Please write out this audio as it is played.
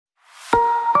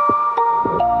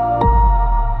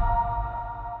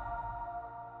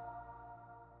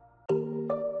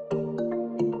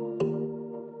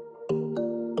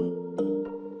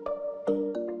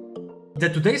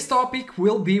Today's topic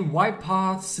will be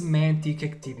UiPath semantic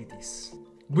activities.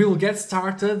 We'll get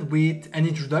started with an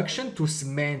introduction to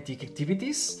semantic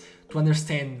activities to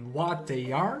understand what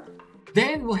they are.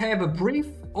 Then we'll have a brief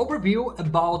overview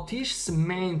about each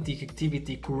semantic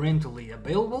activity currently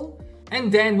available. And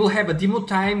then we'll have a demo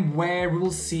time where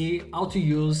we'll see how to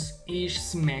use each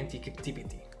semantic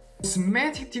activity.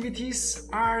 Semantic activities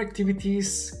are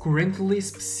activities currently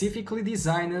specifically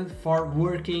designed for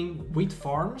working with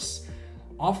forms,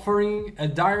 offering a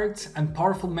direct and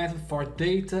powerful method for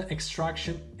data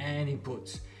extraction and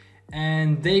input.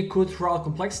 And they cut throughout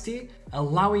complexity,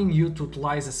 allowing you to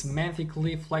utilize a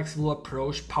semantically flexible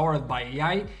approach powered by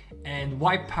AI and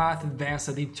UiPath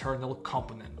advanced internal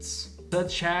components,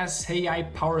 such as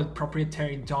AI-powered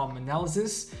proprietary DOM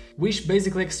analysis, which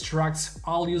basically extracts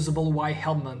all usable UI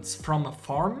elements from a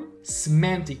form,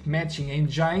 semantic matching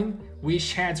engine,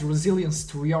 which adds resilience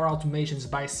to your automations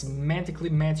by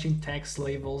semantically matching text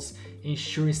labels,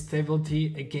 ensuring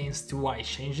stability against UI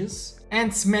changes,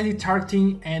 and semantic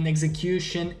targeting and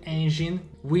execution engine,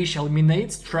 which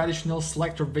eliminates traditional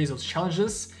selector-based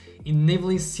challenges,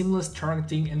 enabling seamless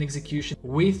targeting and execution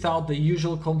without the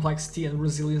usual complexity and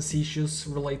resilience issues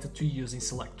related to using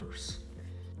selectors.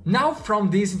 Now,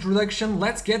 from this introduction,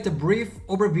 let's get a brief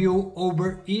overview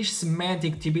over each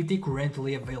semantic activity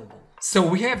currently available. So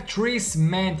we have three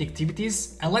semantic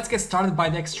activities, and let's get started by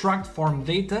the extract form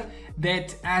data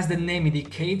that, as the name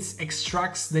indicates,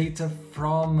 extracts data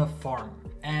from a form.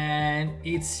 And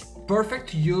it's perfect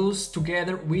to use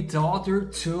together with the other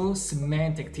two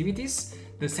semantic activities,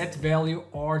 the set value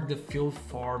or the fill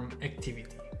form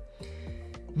activity.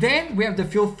 Then we have the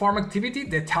fill form activity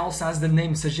that tells, as the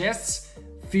name suggests,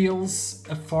 fills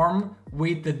a form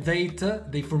with the data,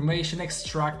 the information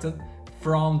extracted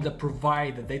from the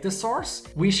provided data source,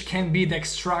 which can be the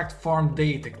extract form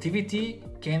data activity,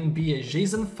 can be a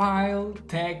JSON file,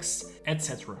 text,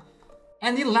 etc.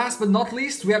 And then last but not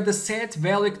least, we have the set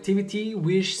value activity,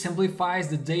 which simplifies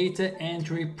the data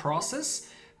entry process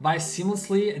by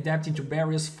seamlessly adapting to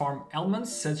various form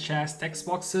elements such as text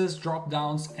boxes,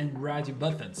 drop-downs, and radio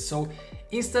buttons. So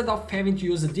instead of having to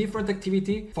use a different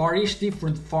activity for each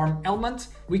different form element,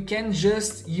 we can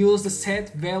just use the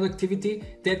set value activity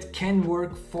that can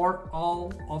work for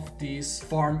all of these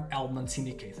form elements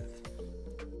indicated.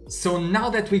 So now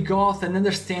that we got an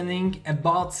understanding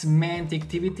about semantic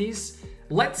activities,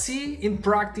 let's see in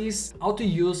practice how to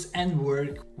use and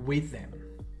work with them.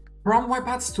 From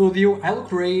UiPath Studio, I'll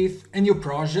create a new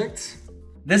project.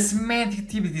 The semantic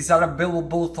activities are available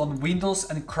both on Windows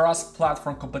and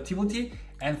cross-platform compatibility,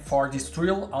 and for this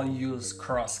tutorial I'll use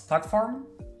cross-platform.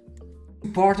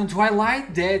 Important to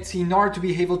highlight that in order to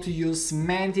be able to use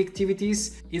semantic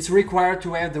activities, it's required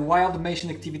to have the UI Automation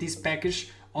Activities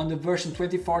package on the version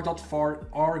 24.4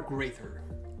 or greater.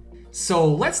 So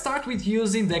let's start with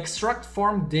using the extract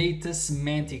form data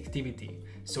semantic activity.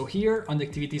 So here on the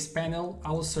activities panel,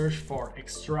 I will search for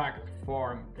extract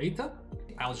form data.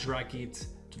 I'll drag it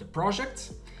to the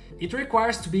project. It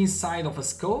requires to be inside of a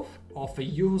scope of a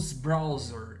use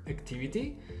browser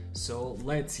activity. So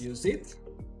let's use it.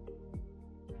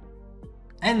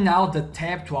 And now the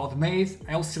tab to automate,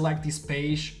 I'll select this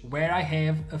page where I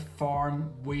have a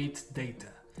form with data.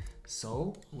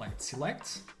 So let's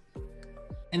select.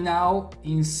 And now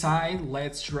inside,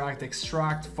 let's drag the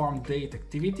extract form data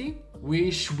activity,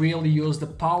 which will use the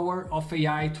power of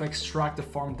AI to extract the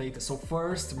form data. So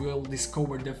first we'll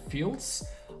discover the fields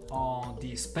on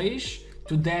this page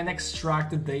to then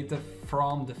extract the data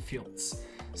from the fields.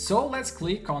 So let's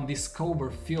click on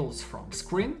Discover Fields from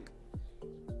Screen.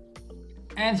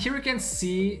 And here you can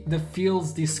see the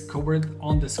fields discovered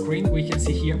on the screen. We can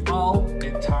see here all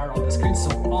that are on the screen.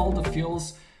 So all the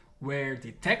fields were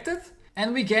detected.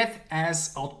 And we get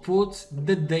as output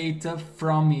the data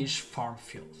from each form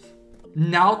field.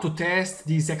 Now to test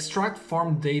this extract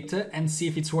form data and see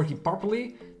if it's working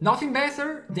properly, nothing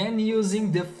better than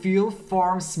using the fill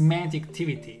form semantic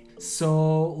activity.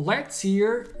 So let's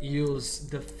here use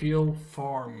the fill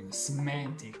form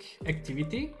semantic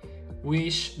activity,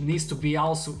 which needs to be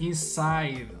also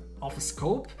inside of a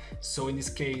scope. So in this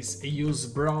case, a use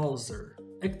browser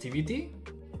activity.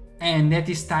 And at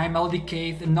this time, I'll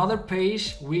indicate another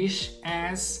page which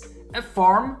has a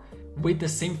form with the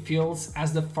same fields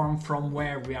as the form from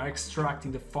where we are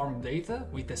extracting the form data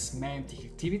with the semantic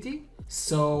activity.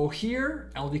 So here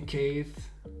I'll indicate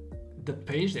the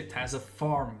page that has a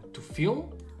form to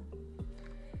fill.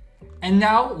 And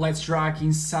now let's drag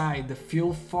inside the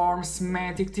fill form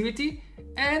semantic activity,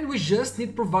 and we just need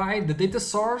to provide the data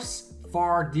source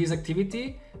for this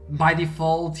activity. By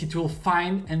default, it will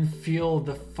find and fill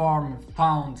the form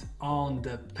found on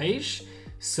the page.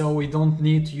 so we don't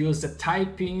need to use the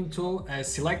typing tool,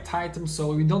 select item,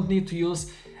 so we don't need to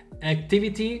use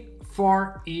activity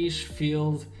for each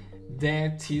field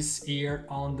that is here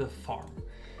on the form.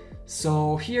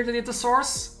 So here the data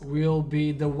source will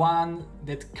be the one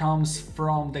that comes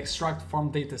from the extract form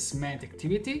data semantic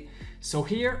activity. So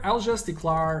here I'll just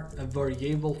declare a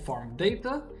variable form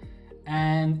data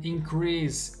and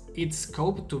increase its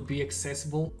scope to be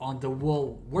accessible on the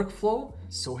whole workflow.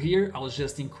 So here I'll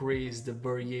just increase the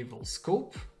variable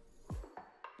scope.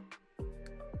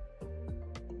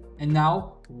 And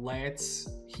now let's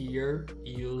here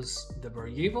use the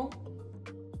variable.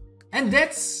 And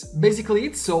that's basically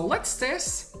it. So let's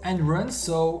test and run.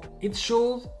 So it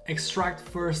should extract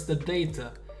first the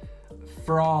data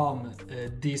from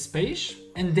this page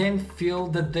and then fill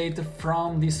the data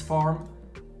from this form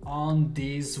on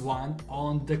this one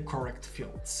on the correct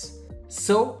fields.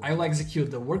 So I'll execute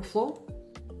the workflow.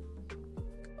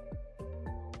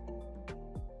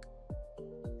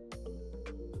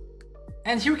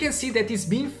 And here you can see that it's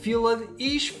being filled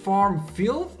each form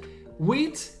field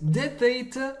with the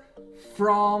data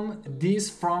from this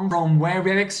form from where we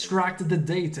have extracted the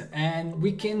data. And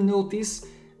we can notice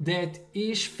that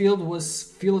each field was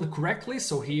filled correctly.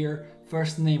 So here,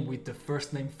 first name with the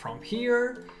first name from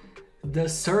here, the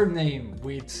surname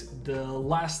with the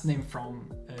last name from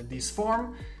this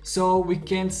form. So we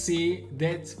can see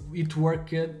that it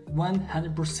worked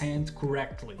 100%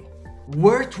 correctly.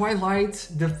 Where to highlight,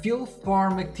 the fill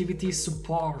form activity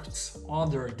supports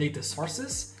other data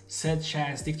sources such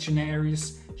as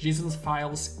dictionaries, JSON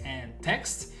files, and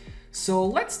text. So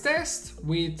let's test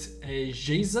with a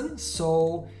JSON.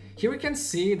 So here we can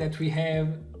see that we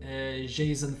have a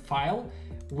JSON file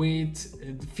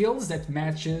with fields that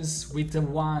matches with the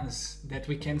ones that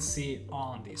we can see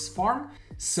on this form.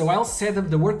 So I'll set up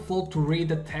the workflow to read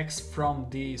the text from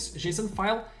this JSON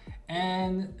file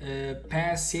and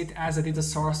pass it as a data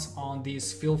source on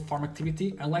this fill form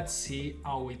activity, and let's see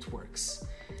how it works.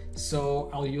 So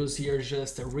I'll use here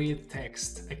just a read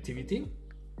text activity.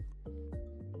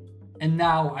 And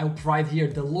now I'll provide here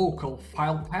the local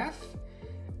file path.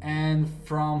 And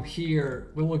from here,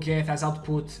 we will get as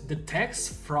output the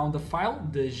text from the file,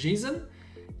 the JSON.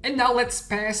 And now let's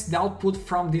pass the output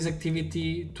from this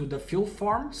activity to the fill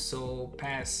form. So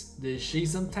pass the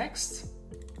JSON text.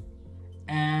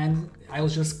 And I'll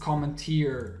just comment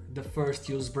here the first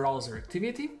use browser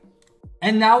activity.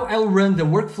 And now I'll run the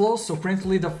workflow. So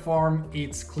currently the form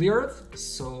is cleared.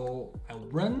 So I'll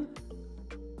run.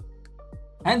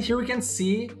 And here we can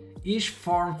see each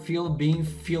form field being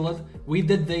filled with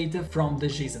the data from the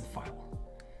JSON file.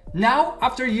 Now,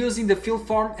 after using the fill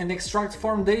form and extract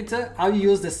form data, I'll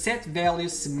use the set value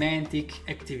semantic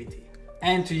activity.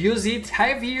 And to use it, I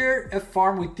have here a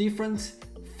form with different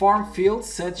form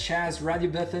fields such as radio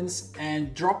buttons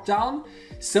and drop down,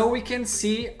 so we can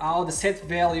see how the set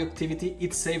value activity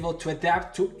is able to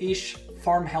adapt to each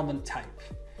form element type.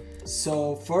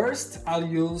 So first I'll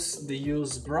use the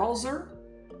use browser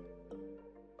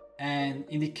and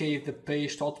indicate the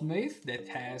page to automate that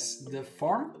has the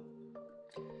form,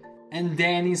 and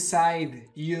then inside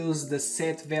use the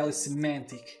set value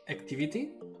semantic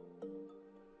activity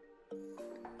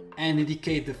and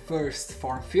indicate the first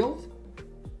form field.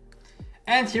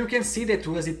 And here you can see that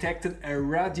was detected a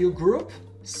radio group,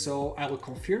 so I will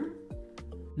confirm.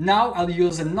 Now I'll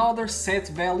use another set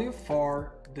value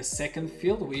for the second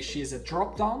field, which is a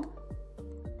drop down.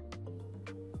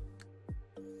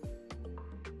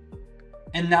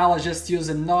 And now I'll just use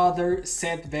another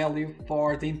set value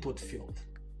for the input field.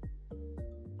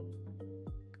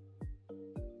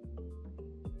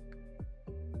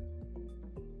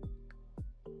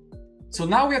 So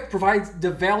now we have to provide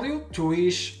the value to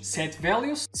each set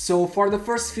values. So for the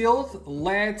first field,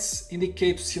 let's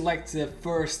indicate to select the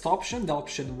first option, the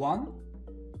option 1.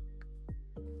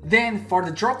 Then for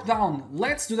the drop down,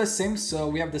 let's do the same, so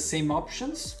we have the same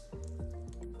options.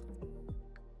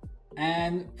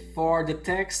 And for the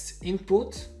text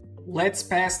input, let's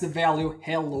pass the value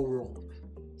hello world.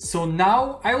 So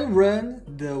now I will run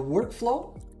the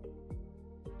workflow.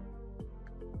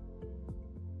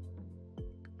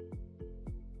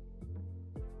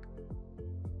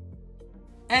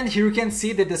 And here you can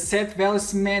see that the set value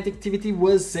semantic activity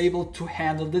was able to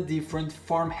handle the different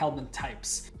form element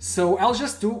types. So I'll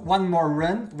just do one more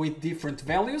run with different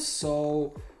values.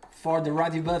 So for the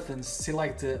radio buttons,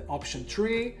 select the option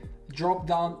 3, drop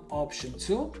down option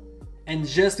 2. And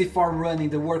just before running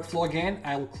the workflow again,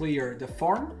 I'll clear the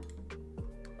form.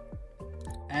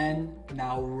 And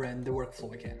now run the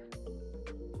workflow again.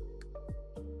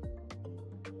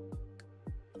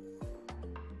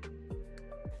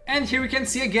 And here we can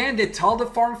see again that all the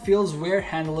form fields were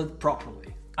handled properly.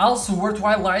 Also worth to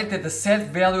highlight that the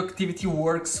set value activity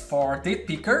works for date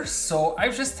picker, so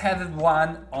I've just added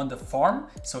one on the form,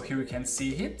 so here you can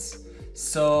see it.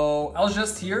 So I'll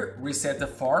just here reset the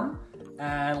form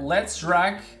and let's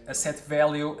drag a set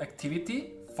value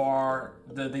activity for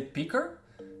the date picker,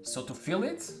 so to fill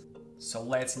it. So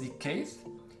let's indicate,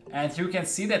 and here you can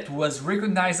see that was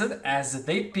recognized as a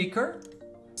date picker.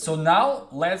 So now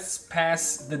let's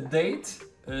pass the date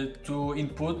to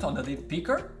input on the date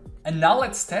picker. And now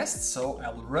let's test, so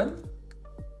I'll run.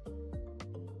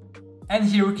 And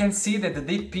here we can see that the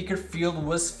date picker field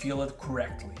was filled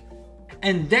correctly.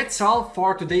 And that's all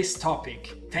for today's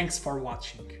topic. Thanks for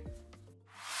watching.